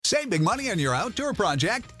Save big money on your outdoor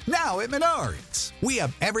project now at Menards. We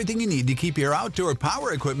have everything you need to keep your outdoor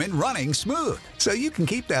power equipment running smooth so you can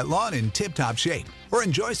keep that lawn in tip-top shape or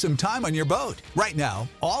enjoy some time on your boat. Right now,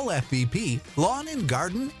 all FVP, lawn and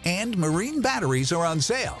garden, and marine batteries are on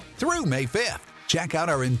sale through May 5th. Check out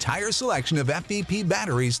our entire selection of FVP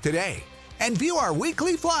batteries today and view our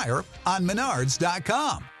weekly flyer on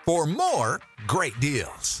Menards.com for more great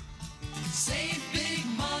deals. Save big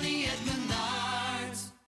money at Menards.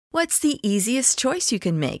 What's the easiest choice you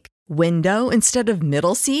can make? Window instead of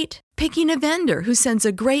middle seat? Picking a vendor who sends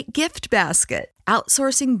a great gift basket?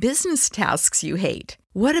 Outsourcing business tasks you hate?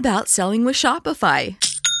 What about selling with Shopify?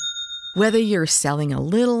 Whether you're selling a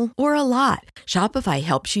little or a lot, Shopify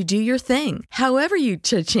helps you do your thing, however you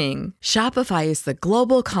cha-ching. Shopify is the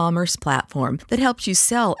global commerce platform that helps you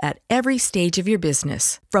sell at every stage of your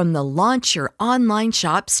business. From the launch your online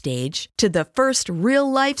shop stage to the first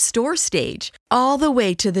real-life store stage, all the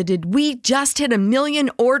way to the did we just hit 1 million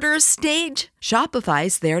orders stage.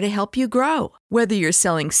 Shopify's there to help you grow. Whether you're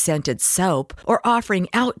selling scented soap or offering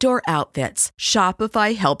outdoor outfits,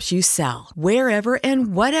 Shopify helps you sell. Wherever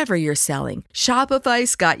and whatever you're selling,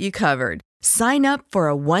 Shopify's got you covered. Sign up for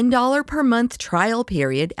a $1 per month trial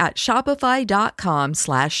period at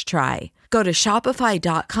shopify.com/try. Go to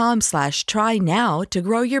shopify.com/try now to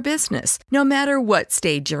grow your business, no matter what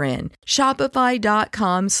stage you're in.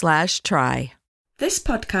 Shopify.com/try. This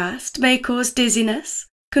podcast may cause dizziness,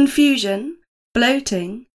 confusion,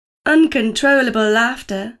 bloating, uncontrollable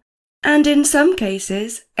laughter, and in some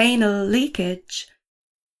cases, anal leakage.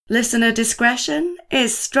 Listener discretion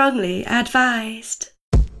is strongly advised.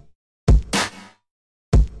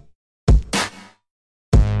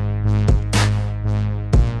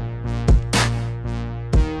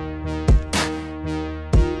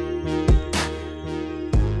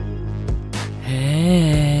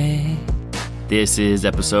 Hey, this is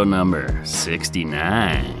episode number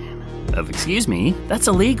 69 of Excuse Me, That's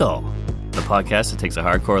Illegal, the podcast that takes a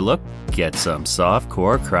hardcore look at some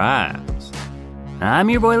softcore crimes. I'm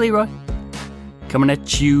your boy Leroy, coming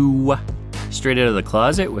at you straight out of the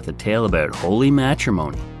closet with a tale about holy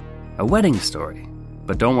matrimony, a wedding story.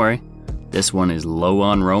 But don't worry, this one is low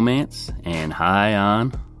on romance and high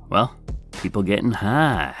on, well, people getting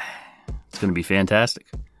high. It's going to be fantastic.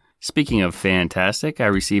 Speaking of fantastic, I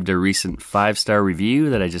received a recent 5-star review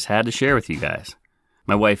that I just had to share with you guys.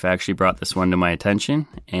 My wife actually brought this one to my attention,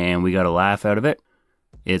 and we got a laugh out of it.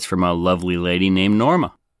 It's from a lovely lady named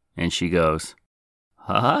Norma, and she goes,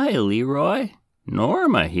 "Hi, Leroy.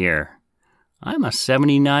 Norma here. I'm a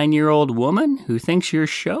 79-year-old woman who thinks your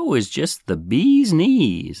show is just the bee's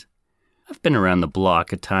knees. I've been around the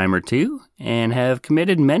block a time or two and have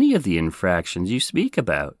committed many of the infractions you speak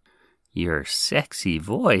about. Your sexy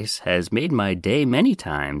voice has made my day many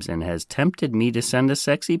times and has tempted me to send a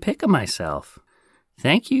sexy pic of myself.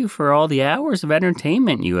 Thank you for all the hours of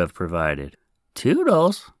entertainment you have provided.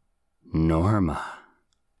 Toodles, Norma."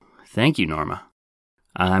 Thank you, Norma.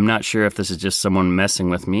 I'm not sure if this is just someone messing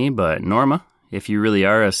with me, but Norma, if you really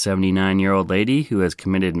are a 79-year-old lady who has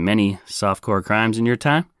committed many softcore crimes in your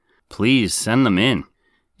time, please send them in.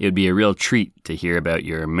 It would be a real treat to hear about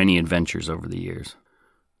your many adventures over the years.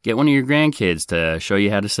 Get one of your grandkids to show you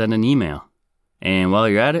how to send an email. And while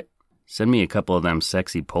you're at it, send me a couple of them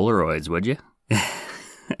sexy Polaroids, would you?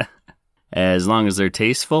 As long as they're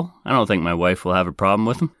tasteful, I don't think my wife will have a problem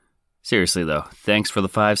with them. Seriously though, thanks for the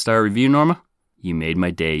 5-star review, Norma. You made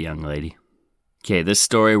my day, young lady. Okay, this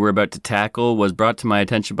story we're about to tackle was brought to my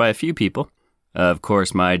attention by a few people. Of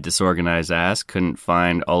course, my disorganized ass couldn't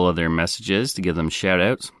find all of their messages to give them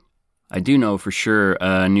shout-outs. I do know for sure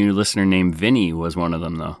a new listener named Vinny was one of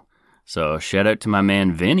them, though. So shout out to my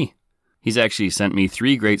man Vinny. He's actually sent me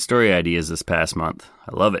 3 great story ideas this past month.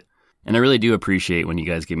 I love it. And I really do appreciate when you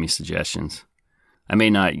guys give me suggestions. I may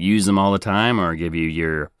not use them all the time or give you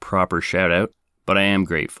your proper shout-out, but I am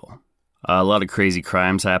grateful. A lot of crazy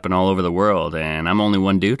crimes happen all over the world, and I'm only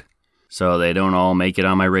one dude, so they don't all make it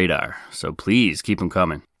on my radar. So please keep them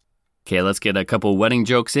coming. Okay, let's get a couple wedding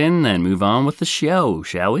jokes in and move on with the show,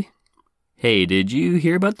 shall we? Hey, did you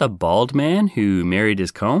hear about the bald man who married his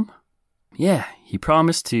comb? Yeah, he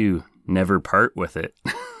promised to never part with it.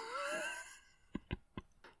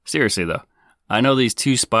 Seriously though, I know these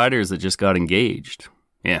 2 spiders that just got engaged.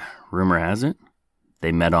 Yeah, rumor has it,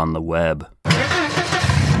 they met on the web.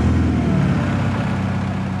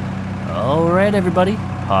 Alright everybody,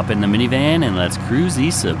 hop in the minivan and let's cruise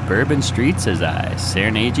these suburban streets as I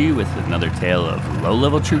serenade you with another tale of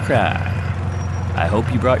low-level true crime. I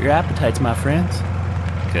hope you brought your appetites, my friends,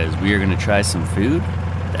 because we are going to try some food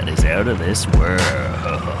that is out of this world.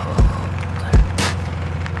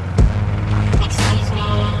 Excuse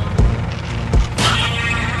me.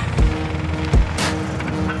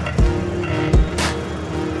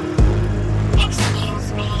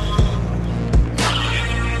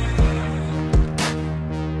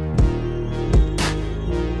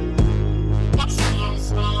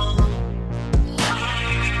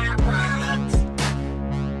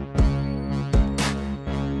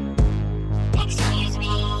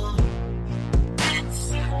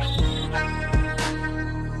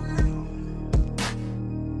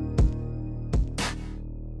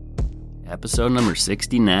 episode number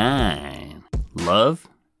 69, Love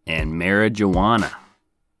and Marijuana.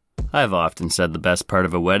 I've often said the best part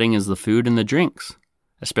of a wedding is the food and the drinks,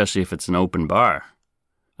 especially if it's an open bar.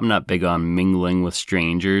 I'm not big on mingling with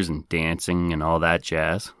strangers and dancing and all that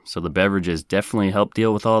jazz, so the beverages definitely help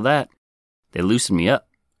deal with all that. They loosen me up,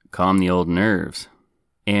 calm the old nerves,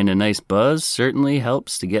 and a nice buzz certainly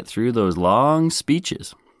helps to get through those long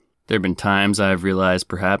speeches. There have been times I've realized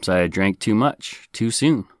perhaps I had drank too much, too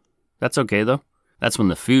soon. That's okay though. That's when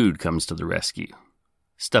the food comes to the rescue.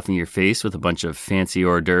 Stuffing your face with a bunch of fancy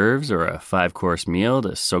hors d'oeuvres or a 5-course meal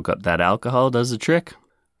to soak up that alcohol does the trick.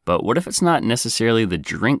 But what if it's not necessarily the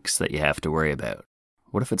drinks that you have to worry about?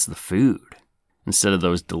 What if it's the food? Instead of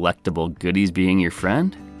those delectable goodies being your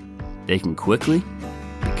friend, they can quickly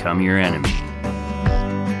become your enemy.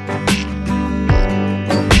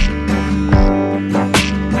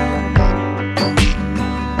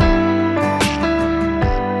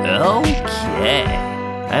 Okay,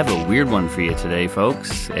 I have a weird one for you today,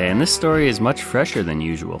 folks, and this story is much fresher than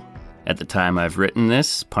usual. At the time I've written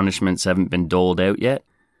this, punishments haven't been doled out yet.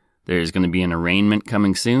 There's going to be an arraignment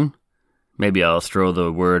coming soon. Maybe I'll throw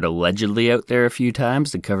the word allegedly out there a few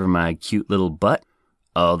times to cover my cute little butt.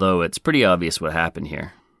 Although it's pretty obvious what happened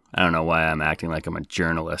here. I don't know why I'm acting like I'm a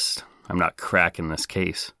journalist. I'm not cracking this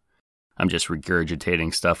case. I'm just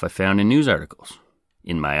regurgitating stuff I found in news articles.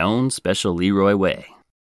 In my own special Leroy way.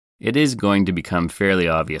 It is going to become fairly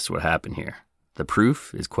obvious what happened here. The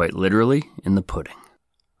proof is quite literally in the pudding.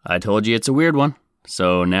 I told you it's a weird one.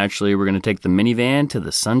 So naturally, we're going to take the minivan to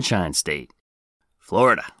the Sunshine State.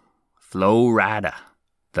 Florida. Florida.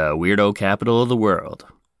 The weirdo capital of the world.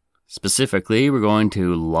 Specifically, we're going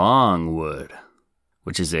to Longwood,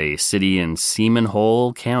 which is a city in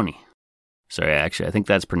Seminole County. Sorry, actually, I think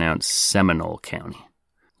that's pronounced Seminole County.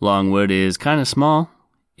 Longwood is kind of small.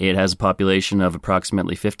 It has a population of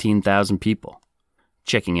approximately 15,000 people.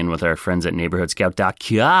 Checking in with our friends at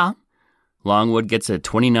NeighborhoodScout.com, Longwood gets a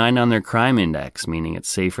 29 on their crime index, meaning it's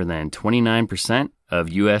safer than 29% of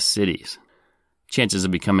U.S. cities. Chances of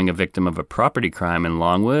becoming a victim of a property crime in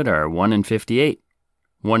Longwood are 1 in 58,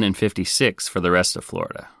 1 in 56 for the rest of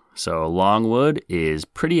Florida. So Longwood is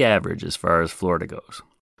pretty average as far as Florida goes.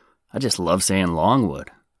 I just love saying Longwood.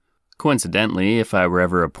 Coincidentally, if I were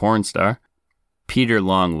ever a porn star, Peter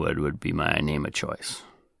Longwood would be my name of choice.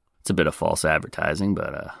 It's a bit of false advertising,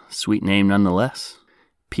 but a sweet name nonetheless.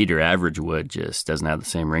 Peter Averagewood just doesn't have the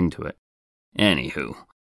same ring to it. Anywho,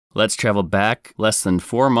 let's travel back less than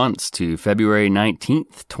 4 months to February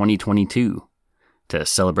 19th, 2022 to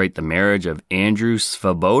celebrate the marriage of Andrew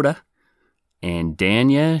Svoboda and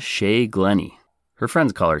Danya Shea Glenny. Her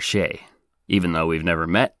friends call her Shay. Even though we've never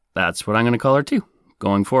met, that's what I'm going to call her too,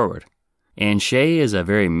 going forward. And Shay is a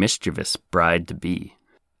very mischievous bride-to-be.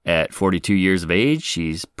 At 42 years of age,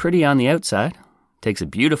 she's pretty on the outside, takes a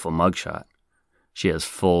beautiful mugshot. She has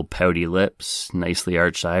full pouty lips, nicely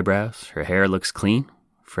arched eyebrows. Her hair looks clean,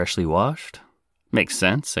 freshly washed. Makes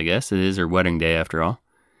sense, I guess. It is her wedding day after all.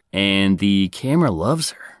 And the camera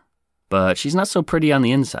loves her. But she's not so pretty on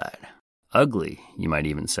the inside. Ugly, you might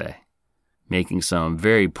even say. Making some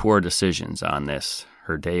very poor decisions on this,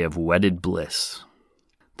 her day of wedded bliss.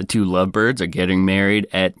 The two lovebirds are getting married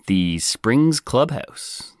at the Springs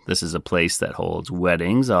Clubhouse. This is a place that holds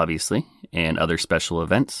weddings, obviously, and other special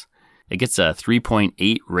events. It gets a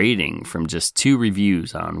 3.8 rating from just 2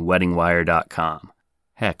 reviews on WeddingWire.com.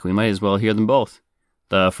 Heck, we might as well hear them both.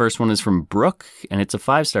 The first one is from Brooke, and it's a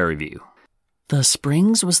 5-star review. The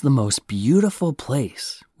Springs was the most beautiful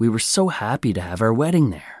place. We were so happy to have our wedding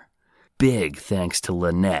there. Big thanks to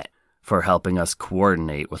Lynette for helping us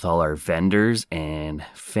coordinate with all our vendors and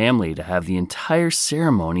family to have the entire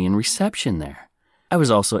ceremony and reception there. I was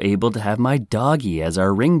also able to have my doggie as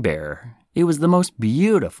our ring bearer. It was the most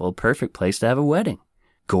beautiful, perfect place to have a wedding.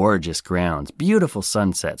 Gorgeous grounds, beautiful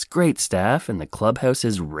sunsets, great staff, and the clubhouse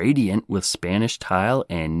is radiant with Spanish tile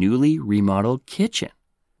and newly remodeled kitchen.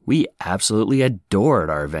 We absolutely adored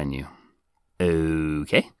our venue.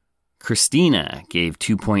 Okay. Christina gave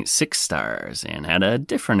 2.6 stars and had a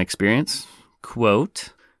different experience.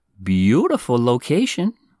 Quote, beautiful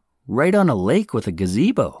location, right on a lake with a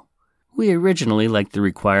gazebo. We originally liked the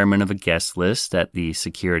requirement of a guest list at the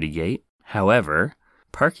security gate. However,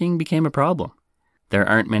 parking became a problem. There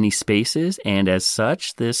aren't many spaces, and as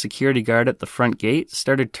such, the security guard at the front gate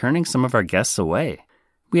started turning some of our guests away.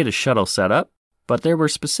 We had a shuttle set up, but there were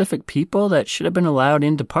specific people that should have been allowed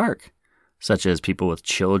in to park, such as people with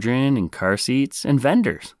children and car seats and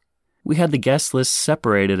vendors. We had the guest list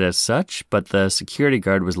separated as such, but the security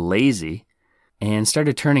guard was lazy and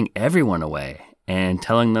started turning everyone away and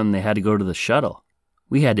telling them they had to go to the shuttle.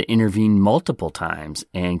 We had to intervene multiple times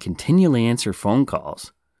and continually answer phone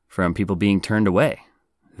calls from people being turned away.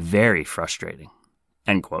 Very frustrating."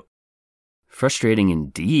 End quote. Frustrating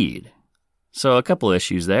indeed. So a couple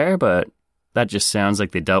issues there, but that just sounds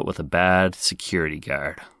like they dealt with a bad security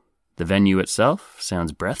guard. The venue itself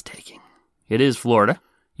sounds breathtaking. It is Florida.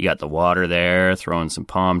 You got the water there, throwing some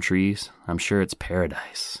palm trees. I'm sure it's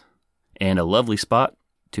paradise. And a lovely spot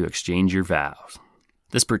to exchange your vows.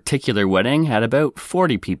 This particular wedding had about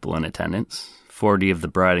 40 people in attendance, 40 of the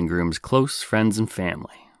bride and groom's close friends and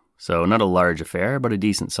family. So not a large affair, but a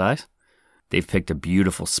decent size. They've picked a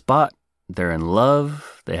beautiful spot. They're in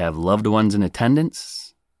love. They have loved ones in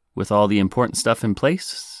attendance. With all the important stuff in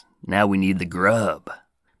place, now we need the grub.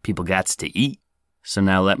 People gots to eat. So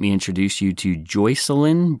now let me introduce you to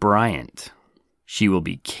Joycelyn Bryant. She will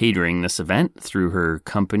be catering this event through her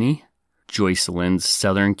company, Joycelyn's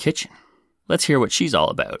Southern Kitchen. Let's hear what she's all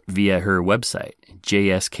about via her website,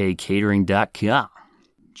 jskcatering.com.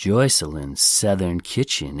 Joycelyn's Southern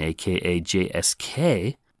Kitchen, aka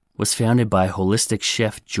JSK, was founded by holistic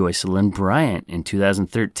chef Joycelyn Bryant in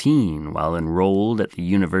 2013 while enrolled at the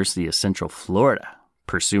University of Central Florida,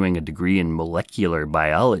 pursuing a degree in molecular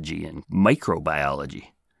biology and microbiology.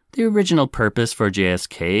 The original purpose for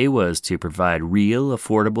JSK was to provide real,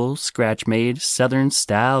 affordable, scratch-made,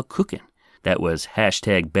 Southern-style cooking that was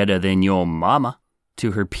 #better than your mama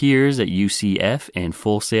to her peers at UCF and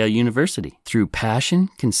Full Sail University. Through passion,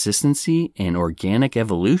 consistency, and organic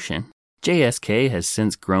evolution, JSK has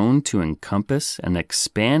since grown to encompass an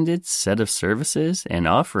expanded set of services and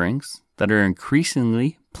offerings that are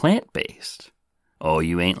increasingly plant-based. Oh,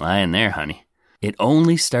 you ain't lying there, honey. It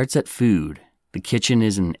only starts at food. The kitchen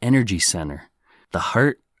is an energy center, the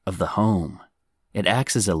heart of the home. It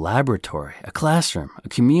acts as a laboratory, a classroom, a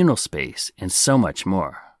communal space, and so much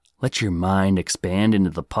more. Let your mind expand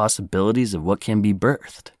into the possibilities of what can be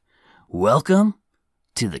birthed. Welcome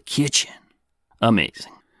to the kitchen.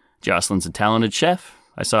 Amazing. Jocelyn's a talented chef.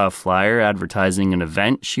 I saw a flyer advertising an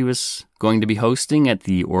event she was going to be hosting at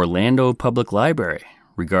the Orlando Public Library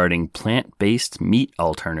regarding plant-based meat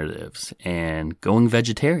alternatives and going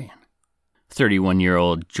vegetarian.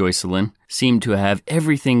 31-year-old Joycelyn seemed to have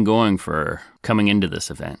everything going for her coming into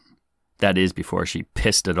this event. That is before she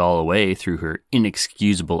pissed it all away through her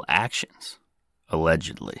inexcusable actions.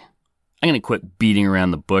 Allegedly. I'm going to quit beating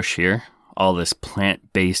around the bush here. All this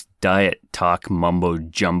plant-based diet talk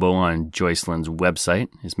mumbo-jumbo on Joycelyn's website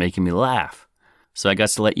is making me laugh. So I got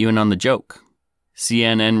to let you in on the joke.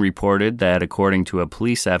 CNN reported that according to a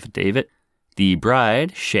police affidavit, the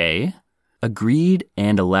bride, Shay, agreed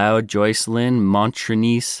and allowed Joycelyn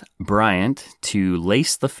Montrenice Bryant to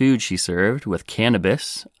lace the food she served with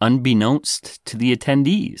cannabis unbeknownst to the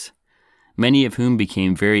attendees, many of whom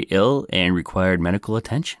became very ill and required medical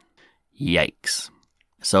attention. Yikes.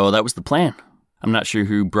 So that was the plan. I'm not sure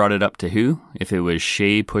who brought it up to who, if it was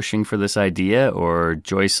Shay pushing for this idea or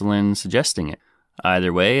Joycelyn suggesting it.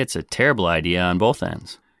 Either way, it's a terrible idea on both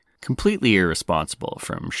ends. Completely irresponsible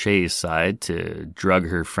from Shay's side to drug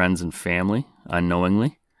her friends and family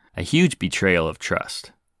unknowingly. A huge betrayal of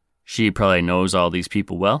trust. She probably knows all these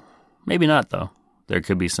people well. Maybe not, though. There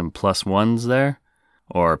could be some plus ones there,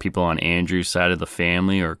 or people on Andrew's side of the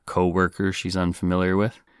family or co-workers she's unfamiliar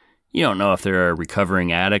with. You don't know if there are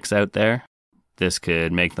recovering addicts out there. This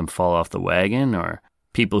could make them fall off the wagon, or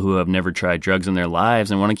people who have never tried drugs in their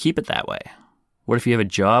lives and want to keep it that way. What if you have a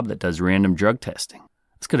job that does random drug testing?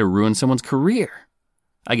 This could have ruined someone's career.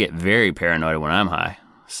 I get very paranoid when I'm high,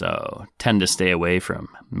 so tend to stay away from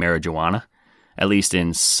marijuana, at least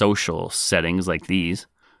in social settings like these.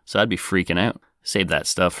 So I'd be freaking out. Save that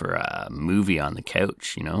stuff for a movie on the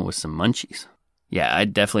couch, with some munchies. Yeah,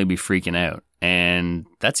 I'd definitely be freaking out. And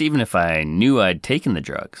that's even if I knew I'd taken the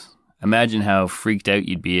drugs. Imagine how freaked out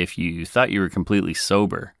you'd be if you thought you were completely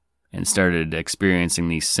sober and started experiencing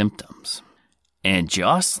these symptoms. And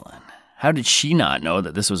Jocelyn, how did she not know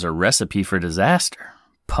that this was a recipe for disaster?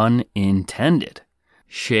 Pun intended.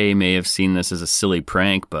 Shay may have seen this as a silly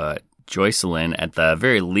prank, but Joycelyn, at the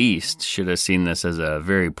very least, should have seen this as a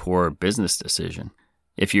very poor business decision.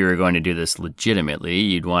 If you were going to do this legitimately,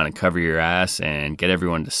 you'd want to cover your ass and get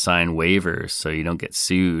everyone to sign waivers so you don't get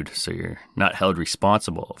sued, so you're not held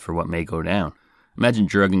responsible for what may go down. Imagine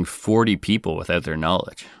drugging 40 people without their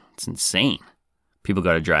knowledge. It's insane. People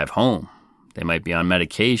got to drive home. They might be on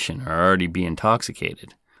medication or already be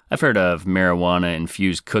intoxicated. I've heard of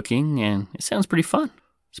marijuana-infused cooking, and it sounds pretty fun.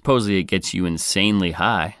 Supposedly it gets you insanely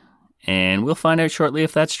high, and we'll find out shortly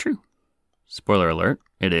if that's true. Spoiler alert,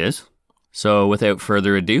 it is. So without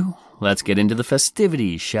further ado, let's get into the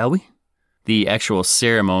festivities, shall we? The actual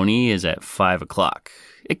ceremony is at 5 o'clock.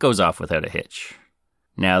 It goes off without a hitch.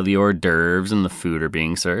 Now the hors d'oeuvres and the food are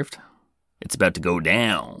being served. It's about to go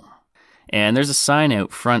down. And there's a sign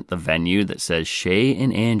out front the venue that says Shay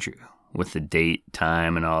and Andrew, with the date,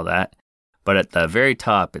 time, and all that. But at the very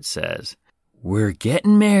top it says, "We're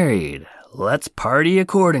getting married. Let's party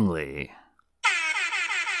accordingly."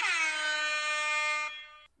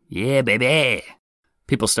 Yeah, baby.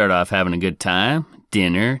 People start off having a good time.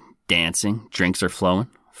 Dinner, dancing, drinks are flowing.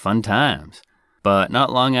 Fun times. But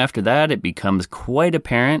not long after that, it becomes quite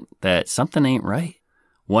apparent that something ain't right.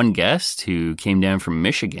 One guest, who came down from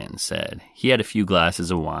Michigan, said he had a few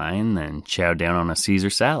glasses of wine, then chowed down on a Caesar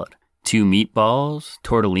salad, 2 meatballs,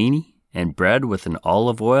 tortellini, and bread with an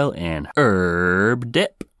olive oil and herb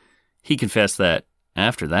dip. He confessed that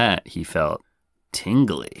after that, he felt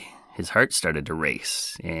tingly. His heart started to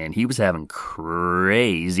race, and he was having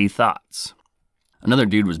crazy thoughts. Another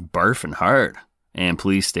dude was barfing hard, and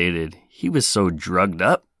police stated he was so drugged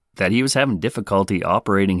up that he was having difficulty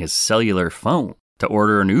operating his cellular phone to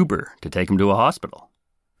order an Uber to take him to a hospital.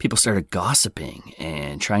 People started gossiping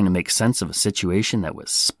and trying to make sense of a situation that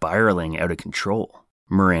was spiraling out of control.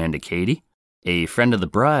 Miranda Cady, a friend of the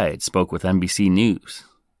bride, spoke with NBC News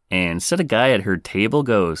and said a guy at her table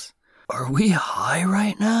goes, "Are we high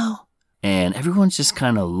right now?" And everyone's just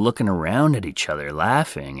kind of looking around at each other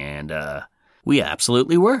laughing, and we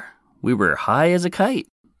absolutely were. We were high as a kite,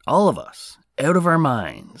 all of us, out of our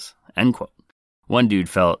minds, end quote. One dude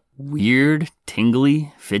felt weird,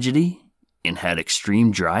 tingly, fidgety, and had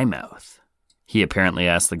extreme dry mouth. He apparently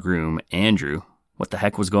asked the groom, Andrew, what the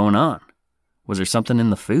heck was going on. Was there something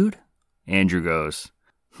in the food? Andrew goes,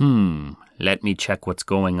 let me check what's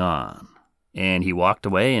going on. And he walked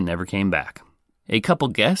away and never came back. A couple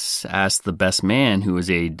guests asked the best man, who was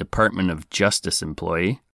a Department of Justice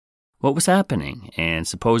employee, what was happening, and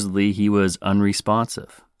supposedly he was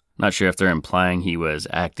unresponsive. Not sure if they're implying he was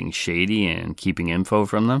acting shady and keeping info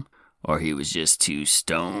from them, or he was just too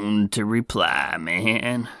stoned to reply,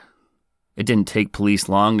 man. It didn't take police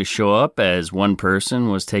long to show up, as one person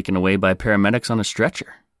was taken away by paramedics on a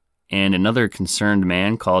stretcher. And another concerned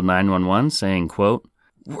man called 911 saying, quote,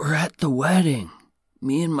 "We're at the wedding.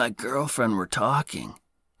 Me and my girlfriend were talking,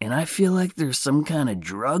 and I feel like there's some kind of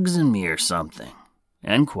drugs in me or something,"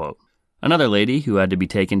 end quote. Another lady who had to be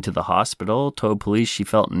taken to the hospital told police she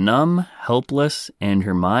felt numb, helpless, and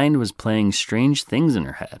her mind was playing strange things in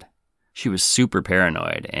her head. She was super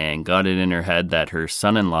paranoid and got it in her head that her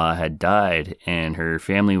son-in-law had died and her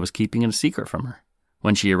family was keeping it a secret from her.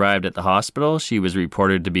 When she arrived at the hospital, she was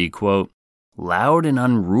reported to be, quote, loud and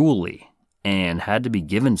unruly and had to be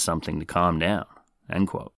given something to calm down, end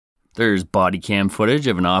quote. There's body cam footage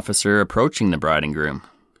of an officer approaching the bride and groom.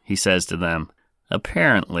 He says to them,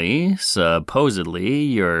 "Apparently, supposedly,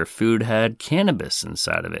 your food had cannabis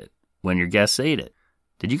inside of it when your guests ate it.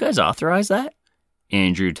 Did you guys authorize that?"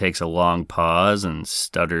 Andrew takes a long pause and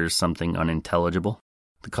stutters something unintelligible.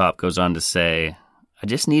 The cop goes on to say, "I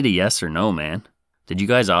just need a yes or no, man. Did you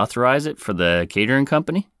guys authorize it for the catering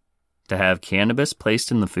company to have cannabis placed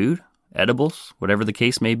in the food, edibles, whatever the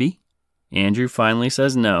case may be?" Andrew finally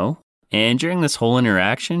says no, and during this whole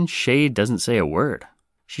interaction, Shay doesn't say a word.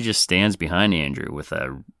 She just stands behind Andrew with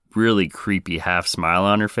a really creepy half smile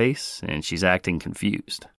on her face, and she's acting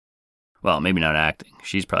confused. Well, maybe not acting.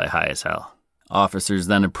 She's probably high as hell. Officers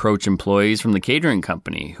then approach employees from the catering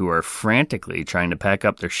company who are frantically trying to pack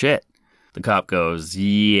up their shit. The cop goes,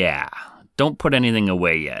 "Yeah, don't put anything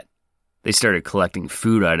away yet." They started collecting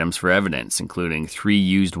food items for evidence, including 3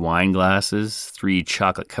 used wine glasses, 3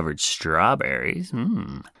 chocolate-covered strawberries,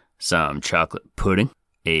 some chocolate pudding,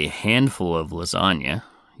 a handful of lasagna,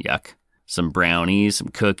 yuck, some brownies, some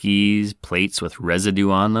cookies, plates with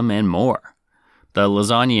residue on them, and more. The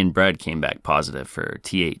lasagna and bread came back positive for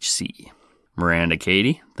THC. Miranda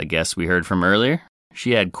Cady, the guest we heard from earlier,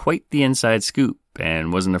 she had quite the inside scoop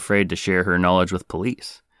and wasn't afraid to share her knowledge with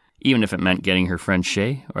police, even if it meant getting her friend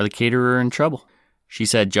Shay or the caterer in trouble. She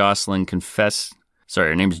said Jocelyn confessed... Sorry,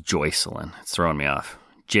 her name's Joycelyn. It's throwing me off.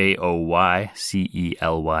 Joycelyn.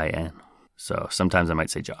 So sometimes I might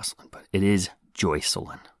say Jocelyn, but it is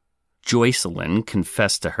Joycelyn. Joycelyn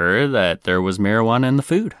confessed to her that there was marijuana in the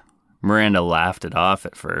food. Miranda laughed it off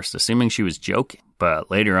at first, assuming she was joking.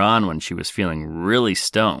 But later on, when she was feeling really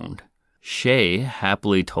stoned, Shay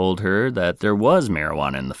happily told her that there was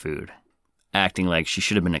marijuana in the food, acting like she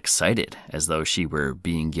should have been excited, as though she were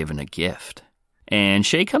being given a gift. And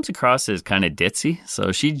Shay comes across as kind of ditzy,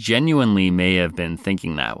 so she genuinely may have been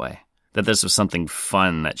thinking that way, that this was something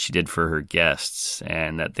fun that she did for her guests,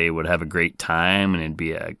 and that they would have a great time, and it'd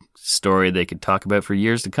be a story they could talk about for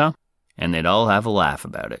years to come, and they'd all have a laugh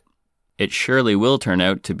about it. It surely will turn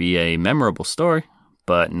out to be a memorable story,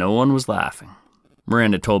 but no one was laughing.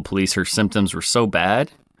 Miranda told police her symptoms were so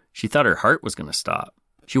bad, she thought her heart was going to stop.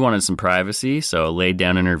 She wanted some privacy, so laid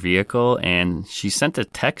down in her vehicle, and she sent a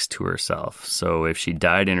text to herself, so if she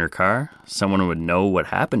died in her car, someone would know what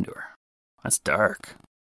happened to her. That's dark.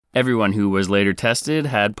 Everyone who was later tested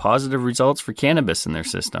had positive results for cannabis in their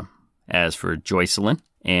system. As for Joycelyn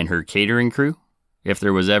and her catering crew, if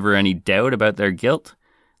there was ever any doubt about their guilt,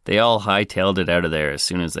 they all hightailed it out of there as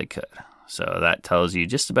soon as they could. So that tells you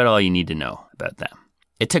just about all you need to know about them.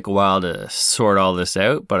 It took a while to sort all this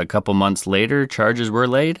out, but a couple months later, charges were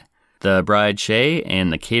laid. The bride, Shay,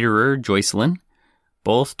 and the caterer, Joycelyn,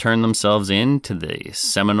 both turned themselves in to the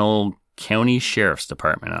Seminole County Sheriff's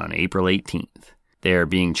Department on April 18th. They are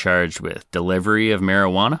being charged with delivery of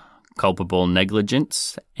marijuana, culpable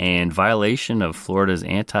negligence, and violation of Florida's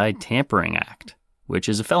Anti-Tampering Act, which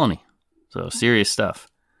is a felony. So serious stuff.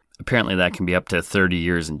 Apparently that can be up to 30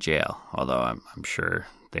 years in jail, although I'm sure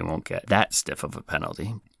they won't get that stiff of a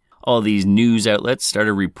penalty. All these news outlets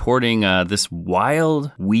started reporting this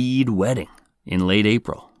wild weed wedding in late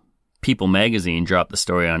April. People magazine dropped the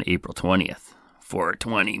story on April 20th.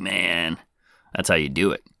 420, man. That's how you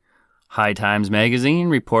do it. High Times magazine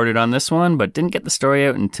reported on this one, but didn't get the story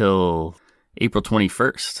out until April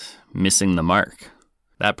 21st, missing the mark.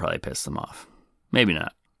 That probably pissed them off. Maybe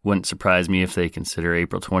not. Wouldn't surprise me if they consider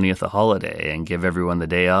April 20th a holiday and give everyone the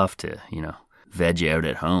day off to, veg out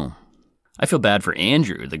at home. I feel bad for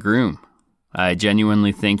Andrew, the groom. I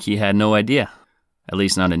genuinely think he had no idea. At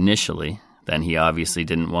least not initially. Then he obviously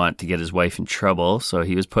didn't want to get his wife in trouble, so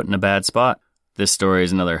he was put in a bad spot. This story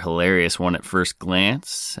is another hilarious one at first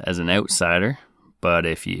glance as an outsider, but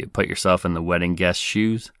if you put yourself in the wedding guest's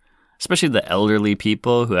shoes, especially the elderly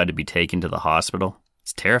people who had to be taken to the hospital,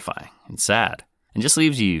 it's terrifying and sad, and just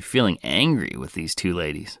leaves you feeling angry with these two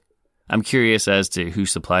ladies. I'm curious as to who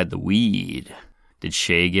supplied the weed. Did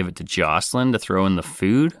Shay give it to Jocelyn to throw in the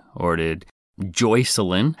food, or did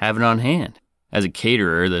Joycelyn have it on hand? As a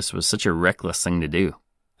caterer, this was such a reckless thing to do.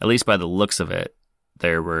 At least by the looks of it,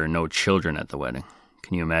 there were no children at the wedding.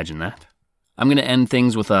 Can you imagine that? I'm going to end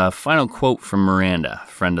things with a final quote from Miranda,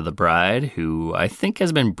 friend of the bride, who I think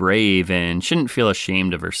has been brave and shouldn't feel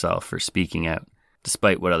ashamed of herself for speaking out,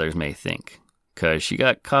 despite what others may think. Because she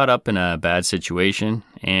got caught up in a bad situation,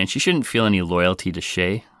 and she shouldn't feel any loyalty to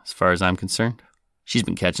Shay, as far as I'm concerned. She's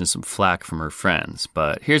been catching some flack from her friends,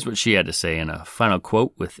 but here's what she had to say in a final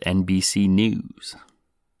quote with NBC News.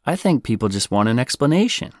 I think people just want an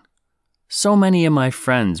explanation. So many of my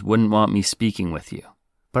friends wouldn't want me speaking with you,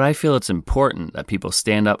 but I feel it's important that people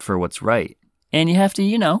stand up for what's right. And you have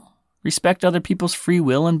to, respect other people's free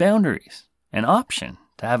will and boundaries. An option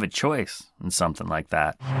to have a choice in something like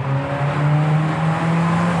that.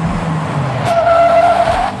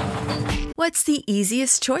 What's the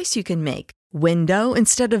easiest choice you can make? Window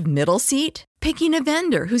instead of middle seat? Picking a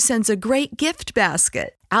vendor who sends a great gift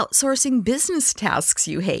basket? Outsourcing business tasks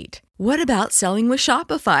you hate? What about selling with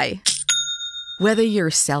Shopify? Whether you're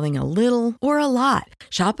selling a little or a lot,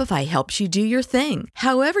 Shopify helps you do your thing,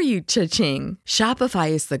 however you cha-ching. Shopify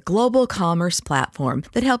is the global commerce platform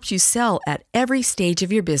that helps you sell at every stage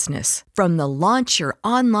of your business. From the launch your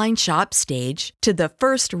online shop stage to the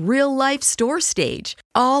first real-life store stage,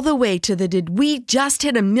 all the way to the did we just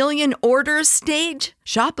hit 1 million orders stage.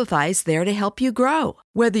 Shopify's there to help you grow.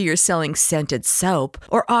 Whether you're selling scented soap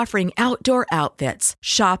or offering outdoor outfits,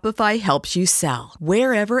 Shopify helps you sell.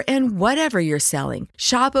 Wherever and whatever you're selling,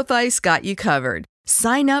 Shopify's got you covered.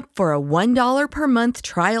 Sign up for a $1 per month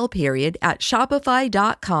trial period at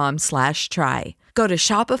shopify.com/try. Go to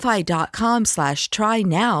shopify.com/try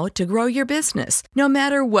now to grow your business, no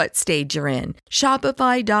matter what stage you're in.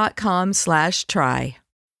 Shopify.com/try.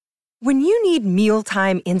 When you need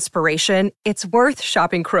mealtime inspiration, it's worth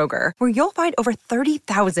shopping Kroger, where you'll find over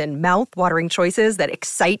 30,000 mouth-watering choices that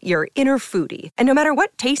excite your inner foodie. And no matter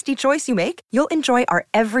what tasty choice you make, you'll enjoy our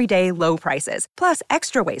everyday low prices, plus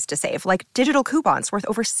extra ways to save, like digital coupons worth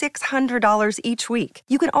over $600 each week.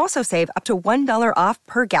 You can also save up to $1 off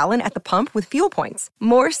per gallon at the pump with fuel points.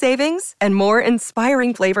 More savings and more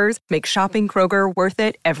inspiring flavors make shopping Kroger worth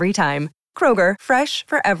it every time. Kroger, fresh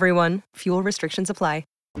for everyone. Fuel restrictions apply.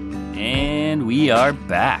 And we are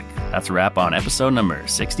back. That's a wrap on episode number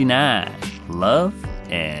 69, Love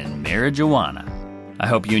and Marijuana. I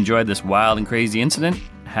hope you enjoyed this wild and crazy incident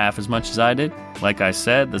half as much as I did. Like I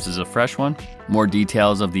said, this is a fresh one. More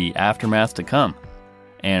details of the aftermath to come.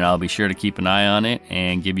 And I'll be sure to keep an eye on it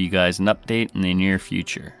and give you guys an update in the near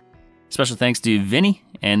future. Special thanks to Vinny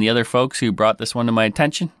and the other folks who brought this one to my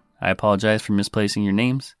attention. I apologize for misplacing your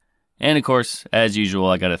names. And of course, as usual,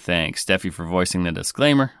 I gotta thank Steffi for voicing the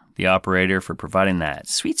disclaimer, the operator for providing that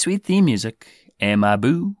sweet, sweet theme music, and my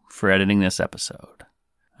boo for editing this episode.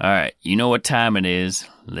 All right, you know what time it is.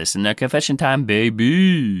 Listen to confession time,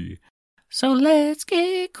 baby. So let's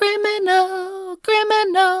get criminal,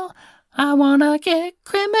 criminal. I wanna get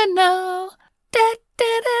criminal. Da,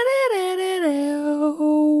 da, da, da, da,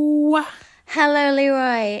 da. Hello,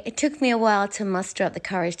 Leroy. It took me a while to muster up the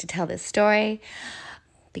courage to tell this story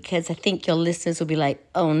because I think your listeners will be like,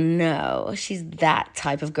 oh no, she's that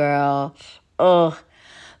type of girl. Oh.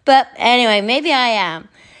 But anyway, maybe I am.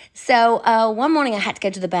 So one morning I had to go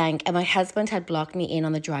to the bank and my husband had blocked me in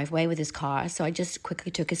on the driveway with his car. So I just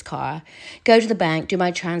quickly took his car, go to the bank, do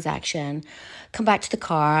my transaction, come back to the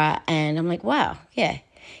car, and I'm like, wow, yeah.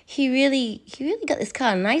 He really got this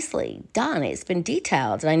car nicely done. It's been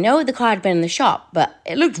detailed. And I know the car had been in the shop, but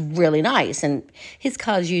it looked really nice. And his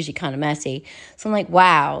car is usually kind of messy. So I'm like,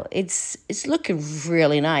 wow, it's looking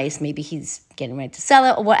really nice. Maybe he's getting ready to sell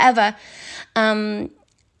it or whatever. And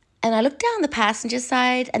I looked down the passenger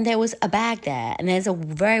side and there was a bag there. And there's a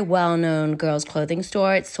very well-known girls' clothing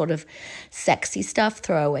store. It's sort of sexy stuff,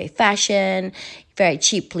 throwaway fashion, very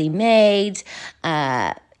cheaply made,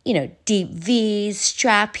 deep V's,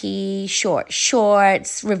 strappy, short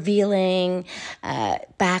shorts, revealing,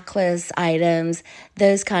 backless items,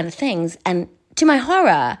 those kind of things. And to my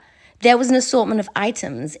horror, there was an assortment of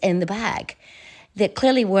items in the bag that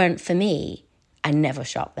clearly weren't for me. I never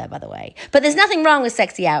shop there, by the way. But there's nothing wrong with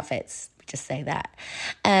sexy outfits. Just say that.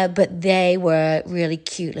 But they were really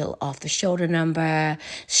cute little off-the-shoulder number,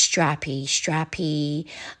 strappy,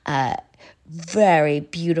 very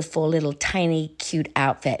beautiful little tiny cute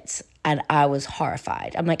outfits, and I was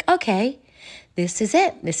horrified. I'm like, okay, this is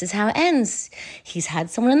it. This is how it ends. He's had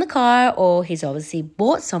someone in the car, or he's obviously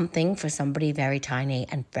bought something for somebody very tiny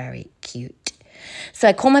and very cute. So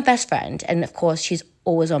I call my best friend, and of course she's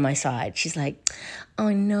always on my side. She's like, oh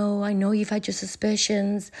no, I know you've had your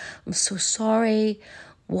suspicions. I'm so sorry.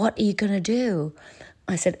 What are you gonna do?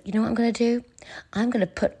 I said, you know what I'm going to do? I'm going to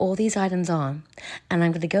put all these items on and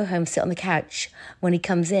I'm going to go home, sit on the couch. When he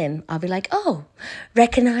comes in, I'll be like, oh,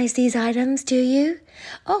 recognize these items, do you?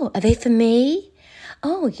 Oh, are they for me?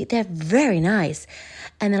 Oh, they're very nice.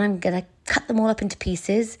 And then I'm going to cut them all up into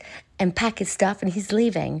pieces and pack his stuff and he's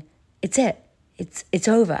leaving. It's it. It's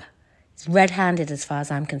over. It's red-handed as far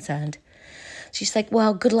as I'm concerned. She's like,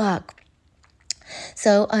 well, good luck.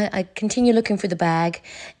 So I continue looking through the bag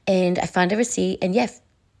and I found a receipt. And yes,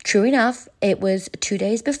 true enough, it was 2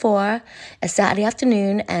 days before, a Saturday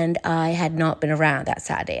afternoon, and I had not been around that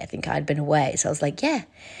Saturday. I think I'd been away. So I was like, yeah,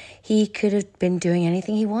 he could have been doing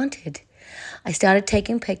anything he wanted. I started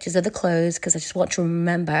taking pictures of the clothes because I just want to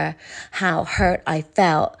remember how hurt I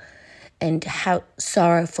felt and how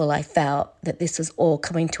sorrowful I felt that this was all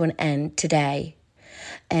coming to an end today.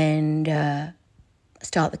 And go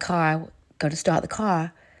to start the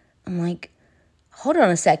car. I'm like, hold on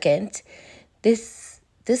a second. This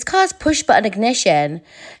car's push button ignition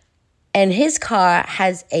and his car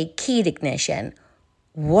has a keyed ignition.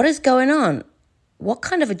 What is going on? What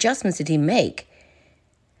kind of adjustments did he make?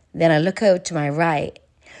 Then I look over to my right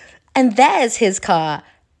and there's his car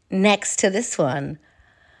next to this one.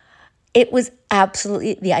 It was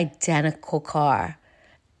absolutely the identical car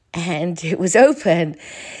and it was open.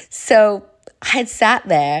 So I had sat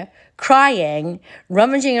there crying,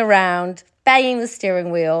 rummaging around, banging the steering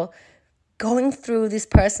wheel, going through this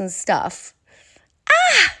person's stuff.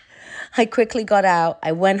 I quickly got out.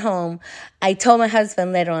 I went home. I told my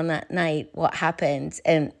husband later on that night what happened.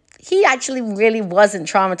 And he actually really wasn't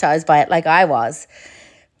traumatized by it like I was.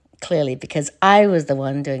 Clearly, because I was the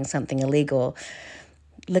one doing something illegal.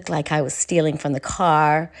 Looked like I was stealing from the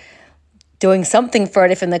car, doing something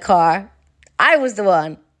furtive in the car. I was the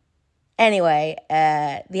one. Anyway,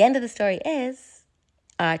 the end of the story is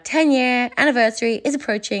our 10-year anniversary is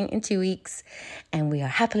approaching in 2 weeks, and we are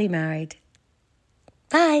happily married.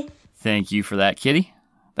 Bye. Thank you for that, Kitty.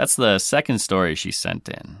 That's the second story she sent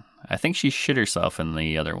in. I think she shit herself in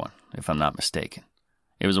the other one, if I'm not mistaken.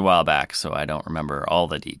 It was a while back, so I don't remember all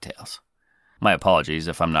the details. My apologies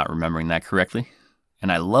if I'm not remembering that correctly.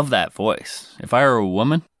 And I love that voice. If I were a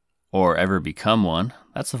woman, or ever become one,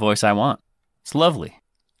 that's the voice I want. It's lovely.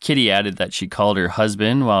 Kitty added that she called her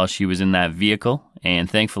husband while she was in that vehicle, and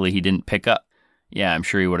thankfully he didn't pick up. Yeah, I'm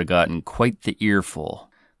sure he would have gotten quite the earful.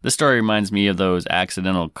 This story reminds me of those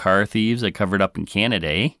accidental car thieves that covered up in Canada,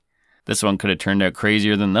 eh? This one could have turned out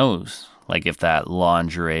crazier than those. Like if that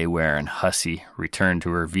lingerie-wearing hussy returned to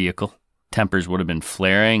her vehicle. Tempers would have been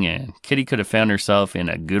flaring, and Kitty could have found herself in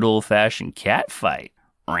a good old-fashioned cat fight.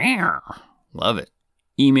 Love it.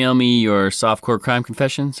 Email me your softcore crime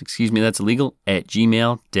confessions, that's illegal, at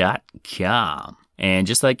gmail.com. And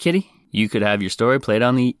just like Kitty, you could have your story played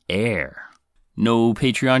on the air. No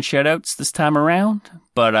Patreon shoutouts this time around,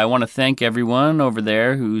 but I want to thank everyone over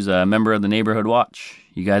there who's a member of the Neighborhood Watch.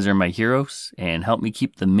 You guys are my heroes and help me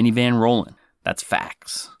keep the minivan rolling. That's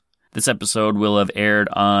facts. This episode will have aired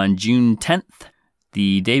on June 10th,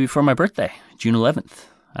 the day before my birthday, June 11th.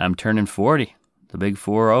 I'm turning 40, the big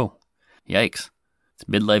 4-0. Yikes. It's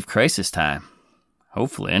midlife crisis time.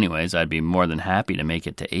 Hopefully, anyways, I'd be more than happy to make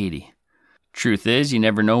it to 80. Truth is, you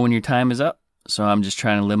never know when your time is up, so I'm just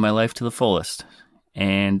trying to live my life to the fullest.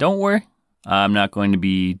 And don't worry, I'm not going to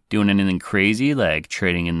be doing anything crazy like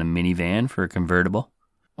trading in the minivan for a convertible,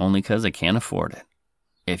 only because I can't afford it.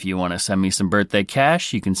 If you want to send me some birthday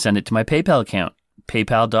cash, you can send it to my PayPal account,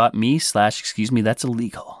 paypal.me/, that's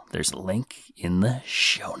illegal. There's a link in the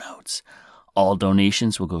show notes. All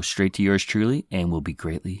donations will go straight to yours truly and will be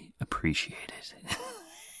greatly appreciated.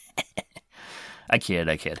 I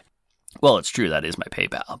kid. Well, it's true, that is my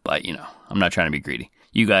PayPal, but I'm not trying to be greedy.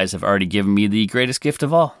 You guys have already given me the greatest gift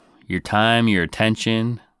of all. Your time, your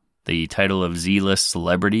attention, the title of Z-list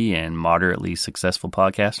celebrity and moderately successful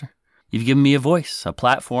podcaster. You've given me a voice, a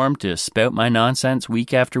platform to spout my nonsense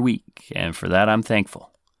week after week, and for that I'm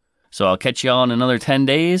thankful. So I'll catch y'all in another 10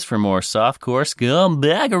 days for more softcore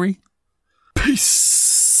scumbaggery. Peace!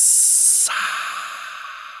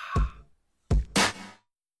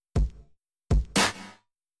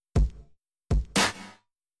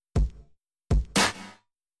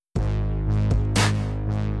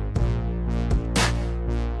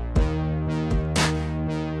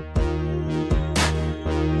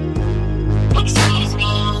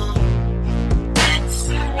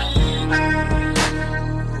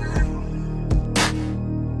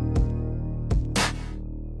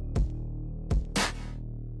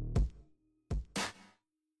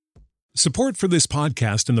 Support for this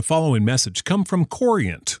podcast and the following message come from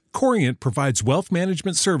Corient. Corient provides wealth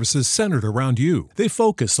management services centered around you. They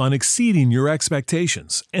focus on exceeding your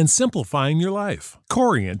expectations and simplifying your life.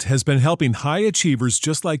 Corient has been helping high achievers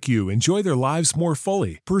just like you enjoy their lives more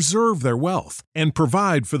fully, preserve their wealth, and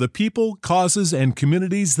provide for the people, causes, and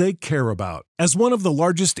communities they care about. As one of the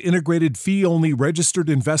largest integrated fee-only registered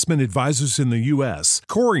investment advisors in the U.S.,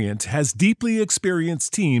 Corient has deeply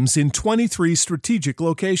experienced teams in 23 strategic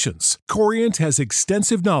locations. Corient has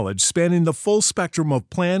extensive knowledge spanning the full spectrum of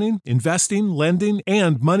planning, investing, lending,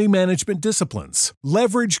 and money management disciplines.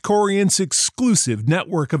 Leverage Corient's exclusive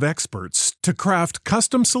network of experts to craft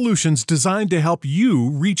custom solutions designed to help you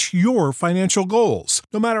reach your financial goals,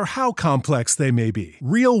 no matter how complex they may be.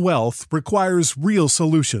 Real wealth requires real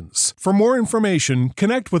solutions. For more information,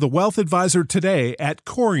 connect with a wealth advisor today at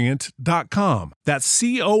Corient.com. That's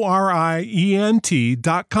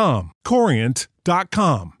Corient.com.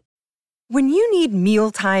 Corient.com. When you need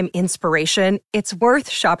mealtime inspiration, it's worth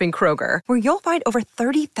shopping Kroger, where you'll find over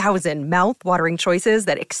 30,000 mouth-watering choices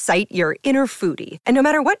that excite your inner foodie. And no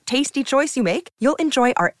matter what tasty choice you make, you'll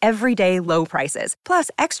enjoy our everyday low prices, plus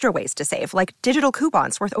extra ways to save, like digital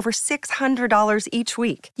coupons worth over $600 each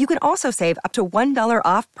week. You can also save up to $1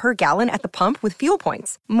 off per gallon at the pump with fuel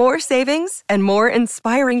points. More savings and more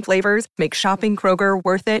inspiring flavors make shopping Kroger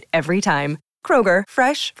worth it every time. Kroger,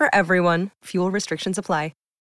 fresh for everyone. Fuel restrictions apply.